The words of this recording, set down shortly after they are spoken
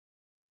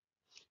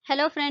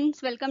Hello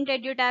friends, welcome to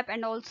EduTap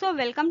and also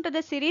welcome to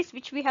the series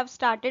which we have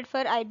started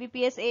for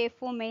IBPS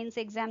AFO mains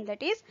exam,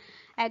 that is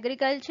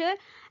agriculture,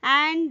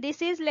 and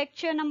this is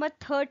lecture number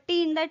 30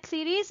 in that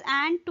series.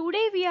 And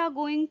today we are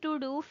going to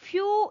do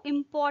few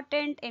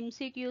important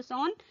MCQs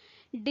on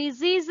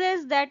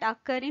diseases that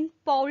occur in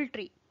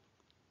poultry.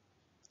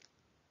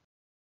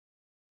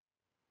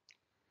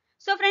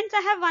 So friends, I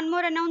have one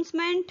more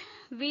announcement.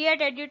 We at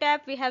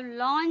EduTap, we have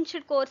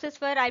launched courses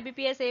for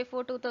IBPS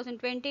A4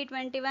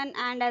 2020-21,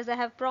 and as I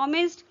have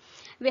promised,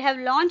 we have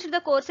launched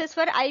the courses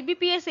for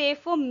IBPS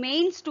A4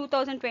 mains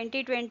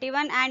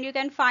 2020-21, and you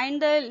can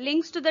find the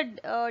links to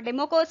the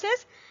demo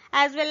courses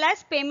as well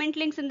as payment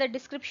links in the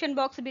description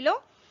box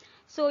below.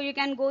 So you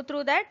can go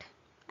through that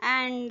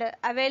and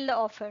avail the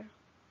offer.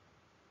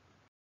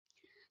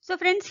 So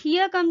friends,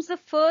 here comes the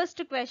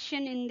first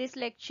question in this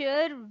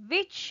lecture.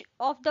 Which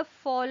of the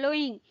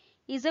following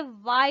is a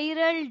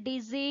viral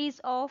disease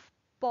of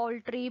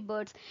poultry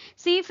birds?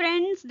 See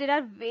friends, there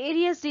are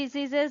various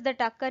diseases that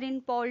occur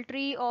in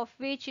poultry, of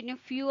which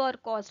few are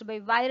caused by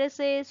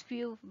viruses,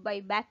 few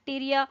by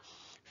bacteria,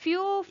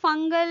 few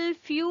fungal,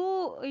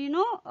 few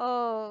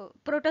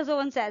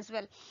protozoans as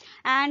well,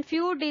 and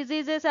few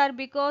diseases are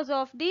because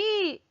of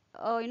the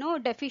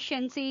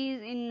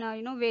deficiencies in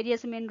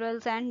various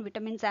minerals and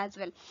vitamins as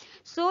well.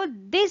 So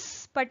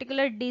this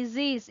particular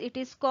disease, it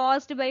is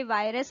caused by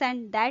virus,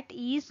 and that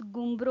is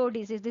Gumbro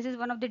disease. This is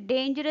one of the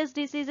dangerous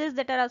diseases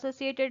that are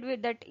associated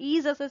with, that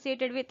is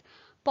associated with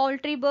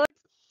poultry birds,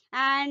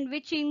 and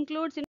which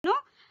includes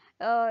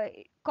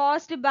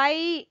caused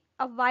by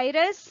a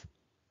virus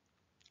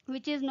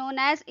which is known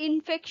as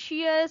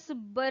infectious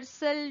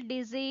bursal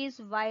disease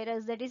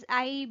virus, that is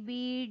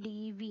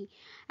IBDV.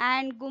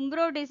 And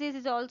Gumbro disease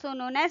is also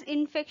known as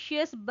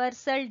infectious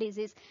bursal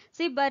disease.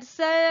 See,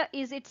 bursal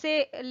is, it's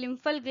a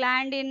lymphal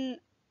gland in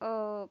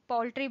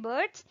poultry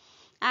birds,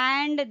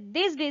 and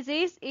this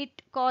disease,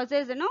 it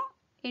causes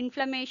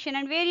inflammation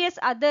and various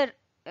other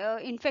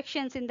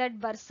infections in that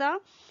bursa.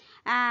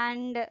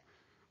 And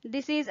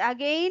this is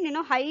again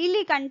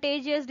highly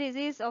contagious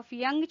disease of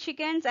young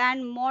chickens,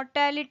 and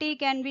mortality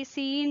can be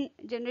seen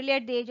generally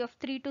at the age of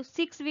 3 to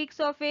 6 weeks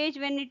of age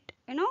when it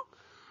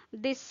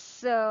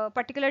this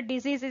particular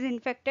disease is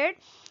infected.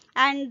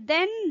 And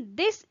then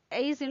this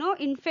is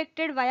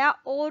infected via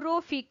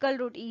orofecal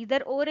route,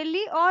 either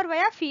orally or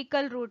via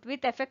fecal route,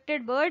 with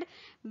affected bird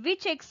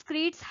which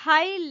excretes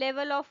high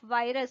level of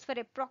virus for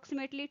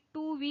approximately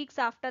 2 weeks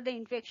after the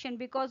infection,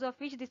 because of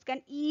which this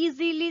can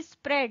easily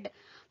spread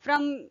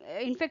from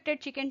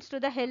infected chickens to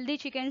the healthy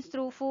chickens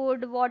through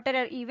food, water,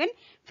 or even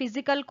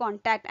physical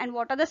contact. And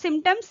what are the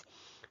symptoms?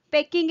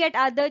 Pecking at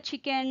other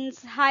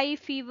chickens, high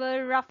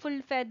fever,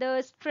 ruffled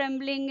feathers,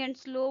 trembling and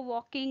slow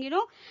walking.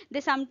 They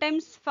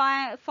sometimes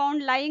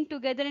found lying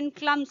together in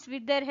clumps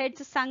with their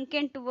heads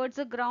sunken towards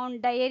the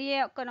ground.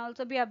 Diarrhea can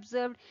also be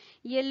observed,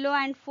 yellow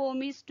and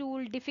foamy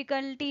stool,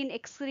 difficulty in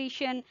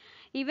excretion,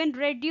 even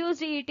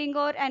reduced eating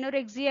or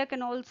anorexia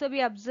can also be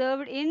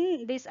observed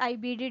in this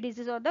IBD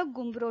disease or the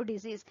Gumbro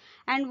disease.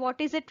 And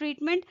what is the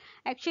treatment?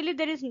 Actually,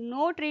 there is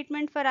no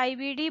treatment for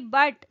IBD,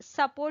 but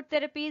support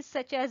therapies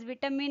such as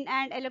vitamin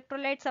and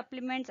electrolyte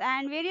supplements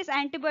and various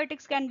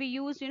antibiotics can be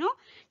used,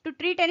 to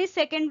treat any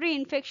secondary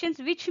infections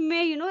which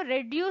may,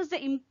 reduce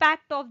the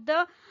impact of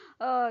the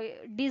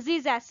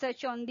disease as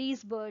such on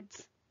these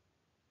birds.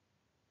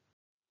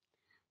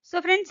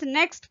 So friends,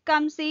 next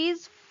comes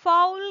is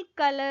fowl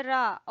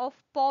cholera of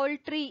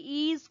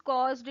poultry is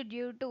caused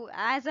due to,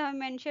 as I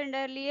mentioned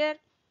earlier,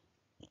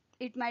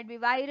 it might be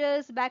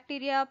virus,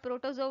 bacteria,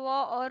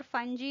 protozoa, or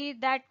fungi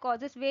that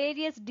causes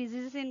various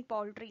diseases in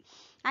poultry.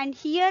 And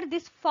here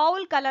this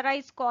fowl cholera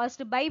is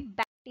caused by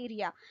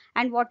bacteria.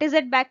 And what is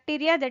that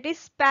bacteria? That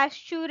is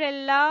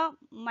Pasteurella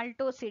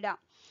multocida.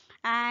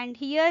 And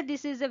here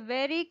this is a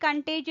very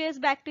contagious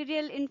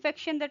bacterial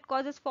infection that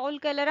causes fowl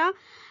cholera,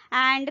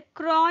 and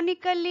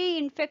chronically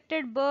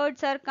infected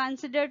birds are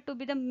considered to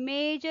be the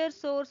major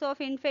source of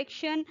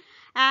infection,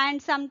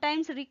 and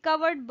sometimes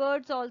recovered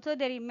birds also,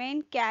 they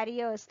remain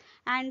carriers,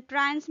 and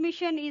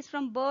transmission is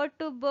from bird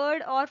to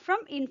bird or from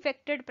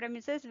infected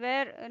premises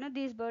where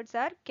these birds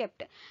are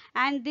kept.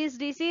 And this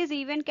disease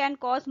even can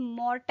cause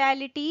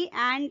mortality,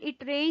 and it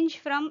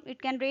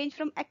can range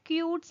from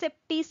acute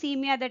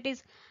septicemia, that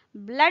is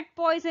blood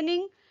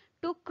poisoning,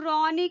 to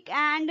chronic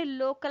and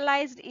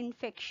localized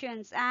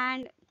infections.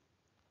 And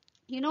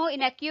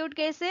in acute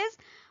cases,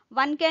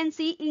 one can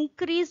see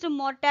increased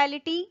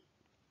mortality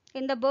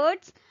in the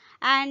birds,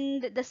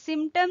 and the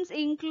symptoms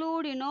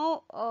include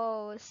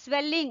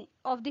swelling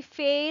of the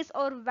face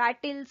or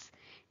wattles,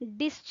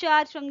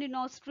 discharge from the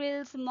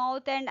nostrils,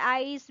 mouth and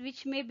eyes,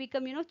 which may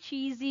become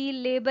cheesy,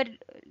 labored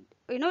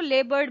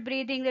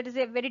breathing, that is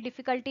a very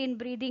difficulty in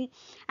breathing,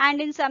 and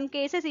in some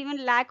cases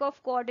even lack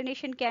of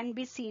coordination can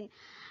be seen.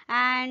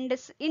 and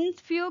in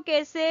few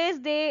cases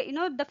they,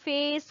 the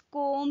face,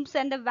 combs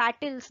and the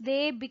wattles,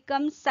 they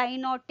become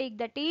cyanotic,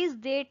 that is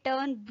they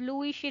turn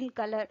bluish in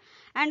color.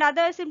 And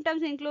other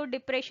symptoms include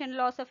depression,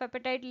 loss of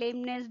appetite,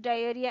 lameness,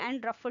 diarrhea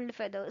and ruffled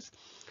feathers.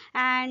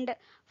 And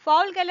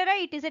fowl cholera,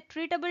 it is a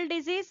treatable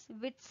disease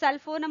with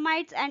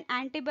sulfonamides and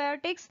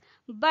antibiotics,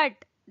 but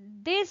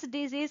this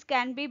disease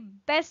can be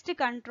best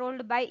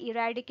controlled by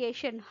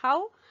eradication.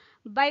 How?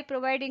 By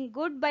providing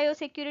good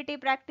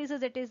biosecurity practices,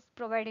 that is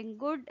providing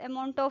good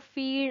amount of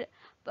feed,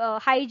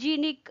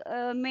 hygienic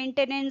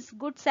maintenance,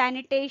 good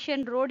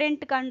sanitation,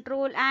 rodent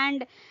control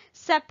and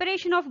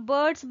separation of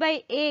birds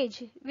by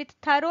age with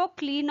thorough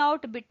clean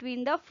out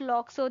between the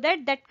flocks so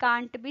that that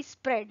can't be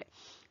spread.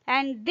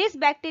 And this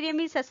bacterium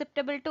is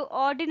susceptible to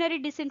ordinary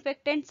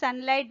disinfectant,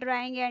 sunlight,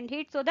 drying and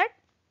heat, so that,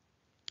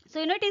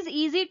 it is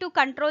easy to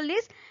control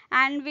this.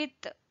 And with,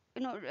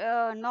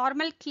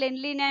 normal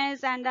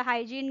cleanliness and the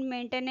hygiene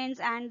maintenance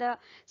and the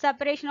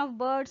separation of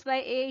birds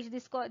by age,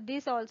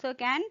 this also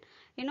can,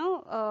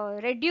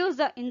 reduce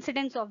the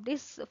incidence of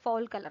this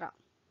fowl cholera.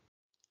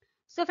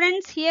 So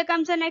friends, here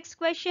comes the next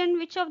question.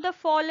 Which of the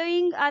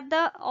following are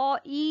the or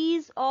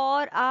is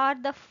or are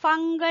the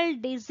fungal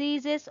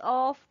diseases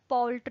of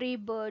poultry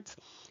birds?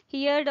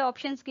 Here the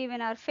options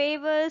given are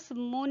favors,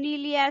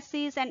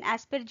 moniliasis and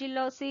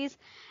aspergillosis.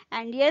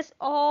 And yes,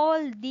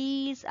 all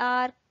these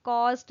are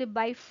caused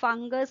by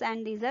fungus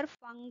and these are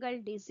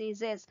fungal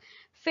diseases.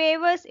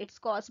 Favors, it's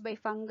caused by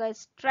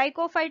fungus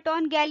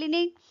Trichophyton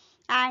gallinae,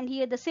 and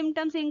here the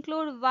symptoms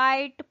include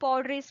white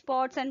powdery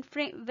spots and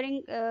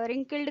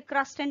wrinkled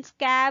crust and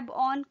scab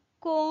on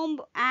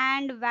comb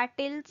and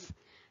wattles,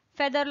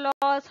 feather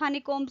loss,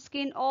 honeycomb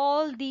skin.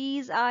 All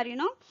these are,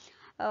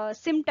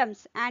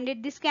 symptoms,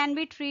 and this can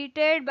be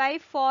treated by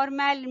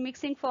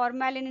mixing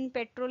formalin in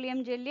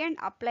petroleum jelly and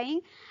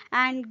applying.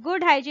 And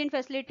good hygiene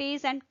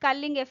facilities and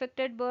culling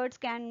affected birds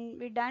can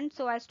be done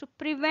so as to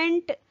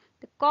prevent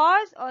the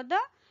cause or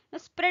the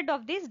spread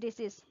of this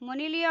disease.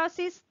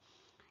 Moniliasis,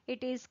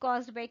 it is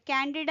caused by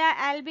Candida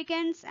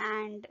albicans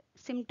and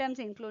symptoms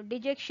include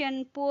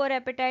dejection, poor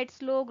appetite,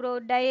 slow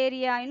growth,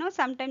 diarrhea,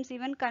 sometimes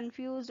even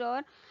confused,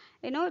 or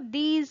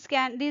these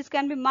can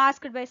be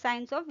masked by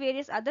signs of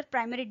various other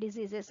primary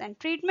diseases. And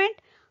treatment,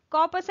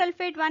 copper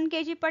sulfate 1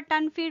 kg per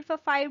ton feed for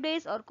 5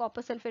 days or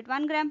copper sulfate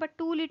 1 gram per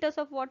 2 liters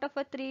of water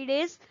for 3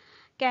 days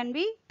can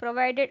be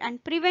provided.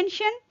 And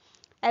prevention,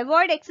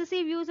 avoid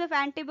excessive use of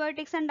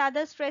antibiotics and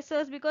other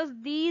stressors because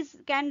these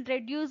can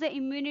reduce the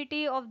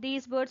immunity of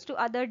these birds to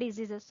other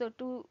diseases. So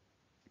to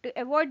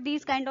avoid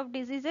these kind of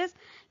diseases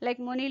like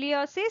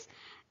moniliasis,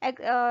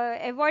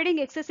 avoiding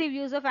excessive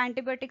use of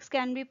antibiotics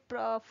can be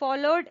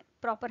followed.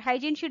 Proper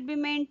hygiene should be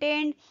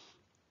maintained,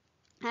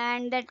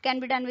 and that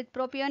can be done with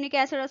propionic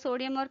acid or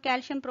sodium or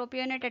calcium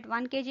propionate at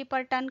 1 kg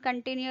per ton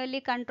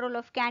continually. Control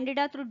of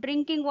candida through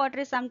drinking water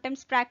is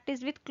sometimes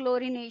practiced with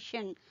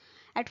chlorination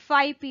at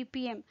 5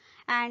 ppm.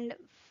 And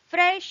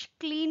fresh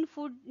clean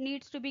food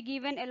needs to be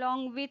given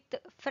along with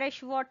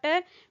fresh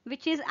water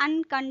which is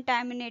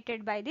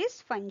uncontaminated by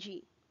this fungi.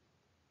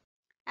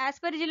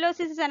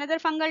 Aspergillosis is another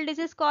fungal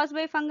disease caused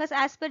by fungus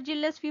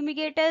Aspergillus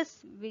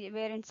fumigatus,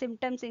 wherein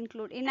symptoms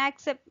include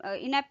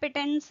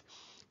inappetence,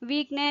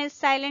 weakness,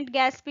 silent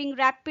gasping,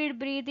 rapid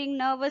breathing,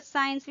 nervous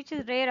signs, which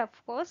is rare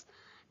of course,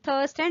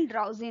 thirst and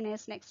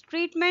drowsiness. Next,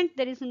 treatment.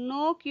 There is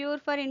no cure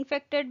for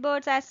infected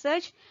birds as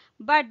such,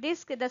 but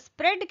the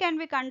spread can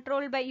be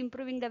controlled by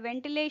improving the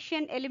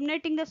ventilation,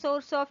 eliminating the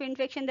source of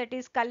infection, that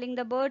is culling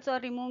the birds or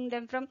removing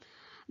them from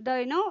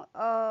the,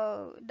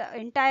 the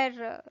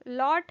entire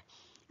lot,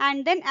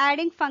 and then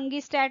adding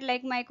fungistat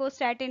like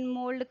mycostatin,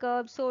 mold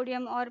curb,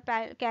 sodium or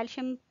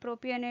calcium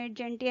propionate,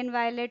 gentian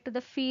violet to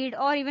the feed,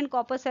 or even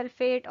copper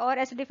sulfate or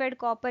acidified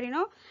copper,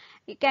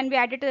 it can be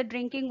added to the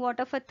drinking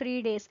water for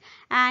 3 days.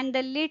 And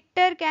the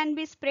litter can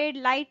be sprayed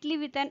lightly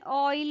with an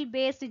oil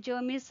based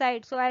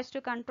germicide so as to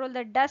control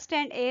the dust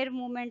and air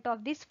movement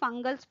of these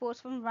fungal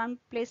spores from one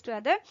place to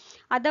other.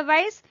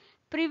 Otherwise,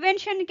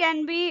 prevention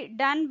can be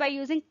done by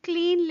using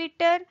clean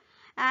litter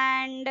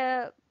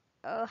and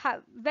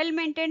well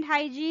maintained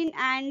hygiene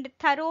and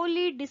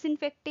thoroughly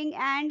disinfecting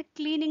and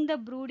cleaning the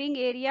brooding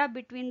area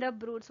between the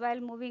broods while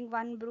moving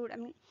one brood,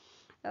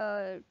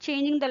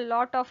 changing the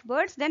lot of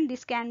birds, then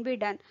this can be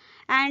done.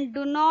 And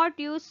do not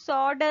use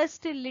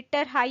sawdust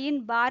litter high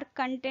in bark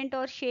content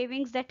or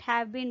shavings that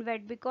have been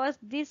wet because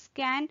this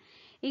can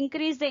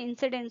increase the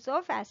incidence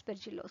of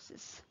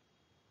aspergillosis.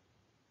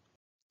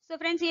 So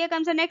friends, here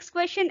comes the next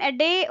question. A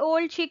day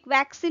old chick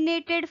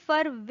vaccinated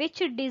for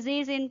which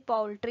disease in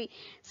poultry?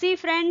 See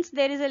friends,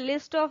 there is a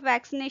list of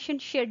vaccination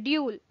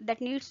schedule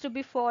that needs to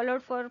be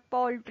followed for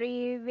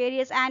poultry,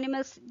 various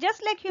animals,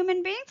 just like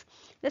human beings.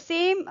 The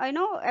same,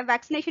 a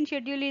vaccination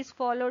schedule is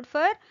followed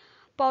for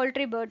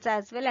poultry birds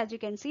as well, as you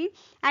can see.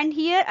 And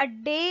here a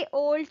day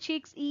old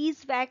chicks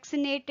is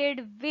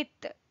vaccinated with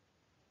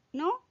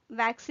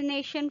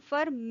vaccination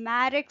for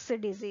Marek's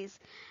disease.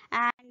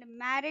 And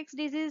Marek's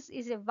disease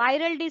is a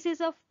viral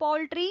disease of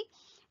poultry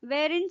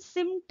wherein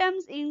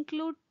symptoms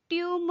include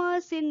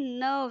tumors in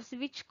nerves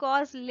which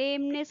cause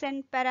lameness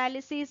and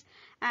paralysis.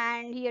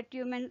 And here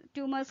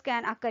tumors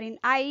can occur in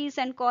eyes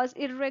and cause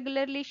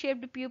irregularly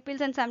shaped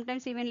pupils and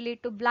sometimes even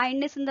lead to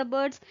blindness in the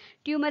birds.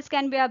 Tumors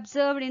can be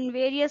observed in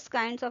various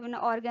kinds of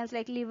organs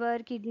like liver,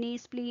 kidney,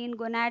 spleen,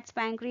 gonads,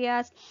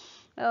 pancreas,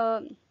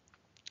 uh,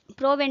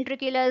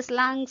 proventriculars,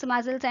 lungs,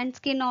 muscles, and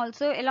skin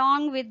also.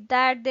 Along with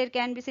that, there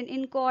can be some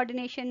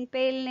incoordination,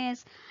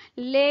 paleness,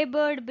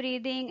 labored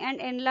breathing, and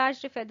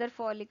enlarged feather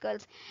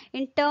follicles.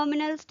 In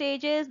terminal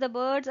stages, the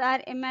birds are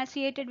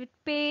emaciated with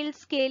pale,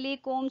 scaly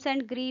combs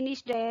and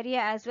greenish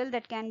diarrhea as well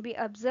that can be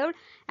observed.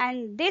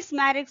 And this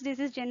Marek's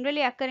disease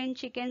generally occur in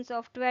chickens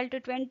of 12 to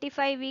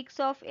 25 weeks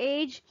of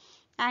age.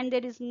 And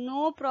there is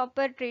no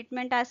proper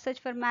treatment as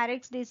such for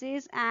Marek's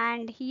disease.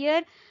 And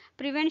here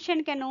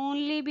prevention can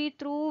only be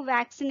through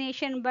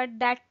vaccination, but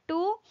that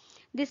too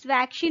this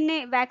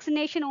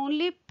vaccination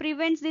only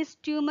prevents this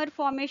tumor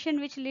formation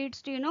which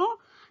leads to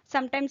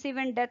sometimes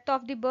even death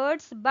of the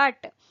birds,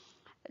 but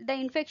the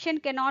infection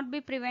cannot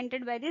be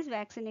prevented by this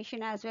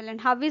vaccination as well.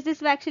 And how is this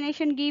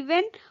vaccination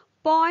given?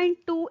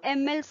 0.2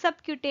 ml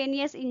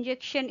subcutaneous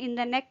injection in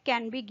the neck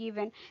can be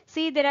given.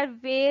 See, there are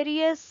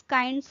various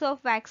kinds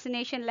of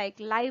vaccination like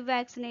live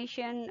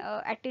vaccination,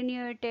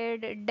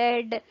 attenuated,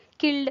 dead,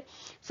 killed.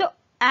 So,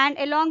 and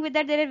along with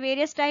that, there are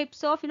various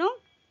types of,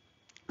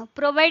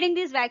 providing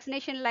this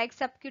vaccination like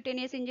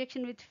subcutaneous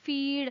injection with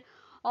feed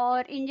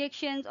or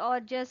injections or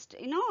just,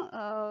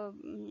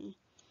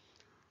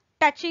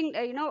 touching,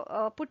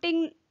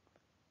 putting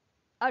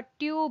a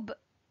tube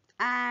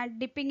and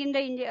dipping in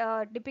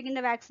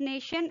the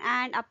vaccination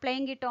and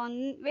applying it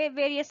on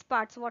various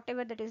parts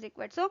whatever that is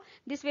required. So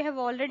this we have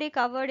already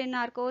covered in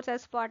our course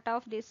as part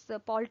of this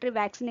poultry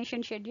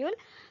vaccination schedule,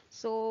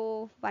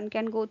 so one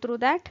can go through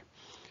that.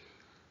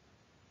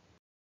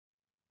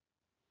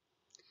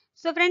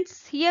 So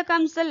friends, here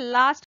comes the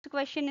last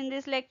question in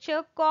this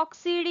lecture.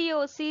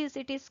 Coccidiosis,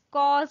 it is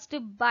caused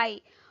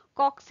by,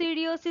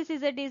 coccidiosis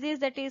is a disease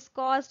that is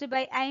caused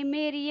by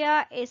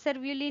Eimeria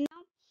acervulina,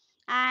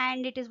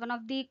 and it is one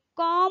of the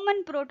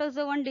common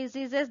protozoan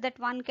diseases that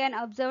one can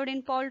observe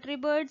in poultry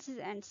birds.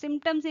 And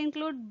symptoms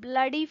include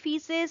bloody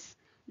feces,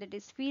 that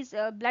is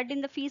blood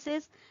in the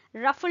feces,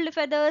 ruffled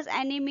feathers,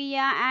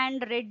 anemia,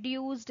 and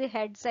reduced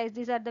head size.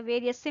 These are the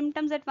various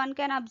symptoms that one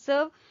can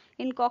observe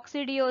in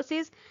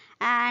coccidiosis.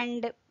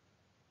 And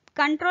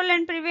control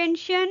and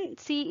prevention,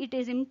 see, it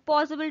is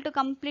impossible to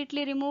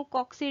completely remove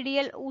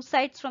coccidial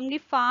oocytes from the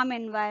farm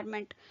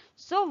environment.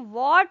 So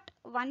what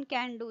one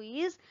can do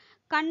is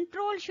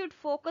control should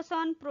focus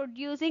on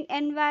producing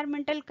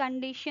environmental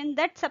conditions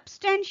that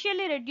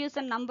substantially reduce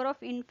the number of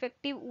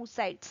infective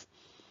oocytes.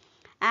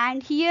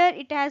 And here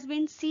it has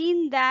been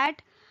seen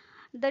that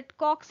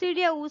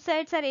coccidia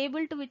oocytes are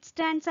able to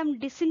withstand some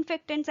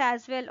disinfectants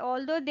as well,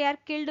 although they are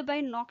killed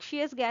by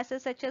noxious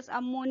gases such as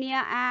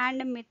ammonia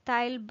and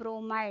methyl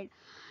bromide.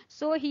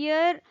 So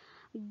here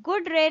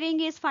good rearing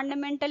is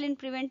fundamental in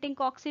preventing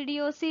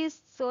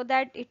coccidiosis so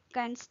that it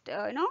can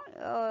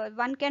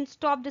one can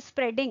stop the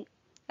spreading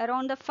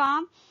around the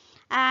farm.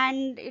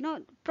 And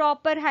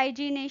proper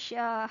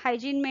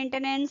hygiene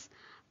maintenance,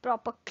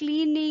 proper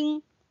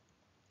cleaning,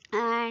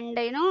 and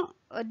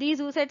these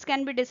oocytes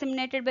can be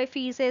disseminated by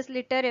feces,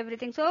 litter,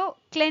 everything. So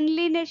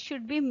cleanliness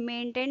should be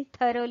maintained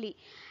thoroughly,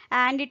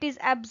 and it is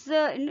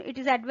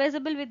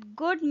advisable with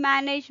good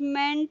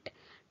management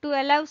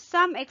to allow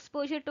some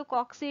exposure to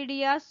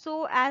coccidia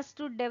so as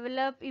to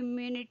develop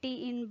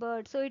immunity in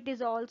birds. So it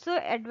is also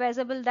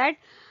advisable that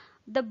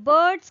the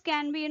birds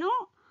can be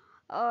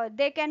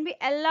they can be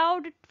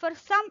allowed for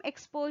some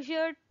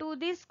exposure to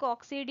this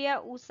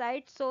coccidia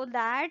oocyte so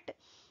that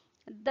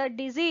the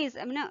disease,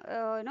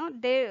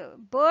 the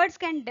birds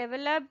can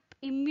develop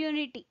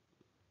immunity.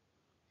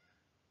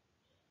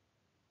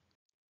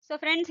 So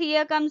friends,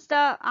 here comes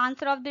the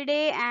answer of the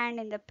day. And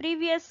in the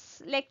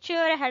previous lecture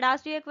I had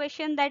asked you a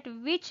question that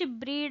which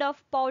breed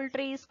of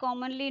poultry is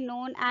commonly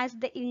known as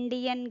the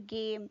Indian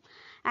game,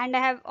 and I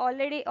have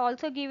already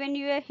also given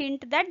you a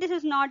hint that this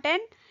is not an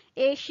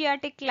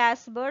Asiatic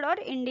class bird or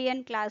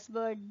Indian class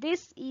bird.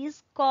 This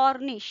is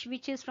Cornish,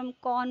 which is from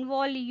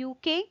Cornwall,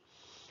 UK.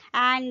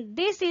 And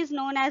this is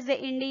known as the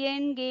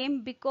Indian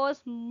game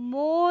because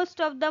most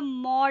of the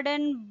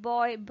modern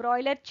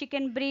broiler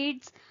chicken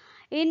breeds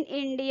in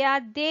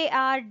India, they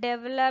are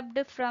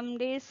developed from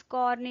this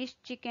Cornish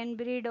chicken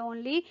breed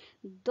only,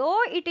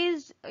 though it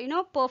is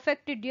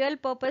perfect dual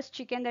purpose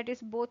chicken, that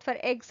is both for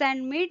eggs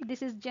and meat.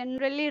 This is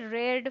generally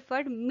reared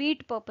for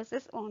meat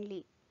purposes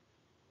only.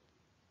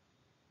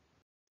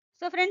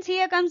 So friends,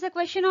 here comes the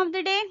question of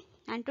the day,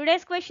 and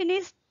today's question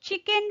is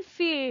chicken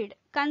feed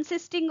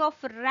consisting of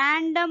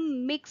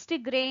random mixed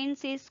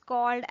grains is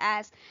called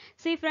as.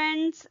 See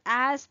friends,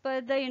 as per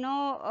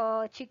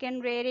the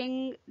chicken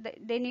rearing,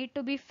 they need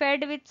to be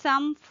fed with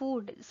some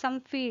food,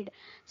 some feed.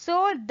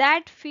 So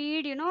that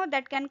feed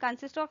that can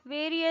consist of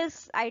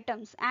various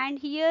items, and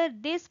here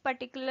this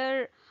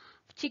particular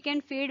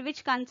chicken feed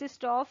which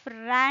consists of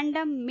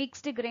random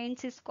mixed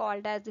grains is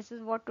called as. This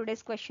is what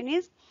today's question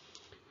is.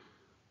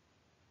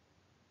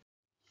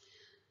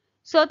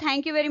 So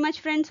thank you very much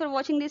friends for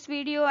watching this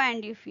video,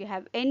 and if you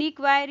have any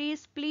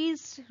queries,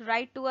 please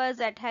write to us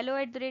at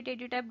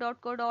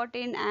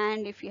hello@edutap.co.in,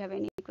 and if you have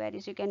any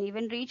queries, you can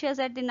even reach us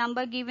at the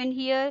number given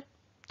here.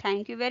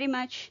 Thank you very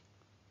much.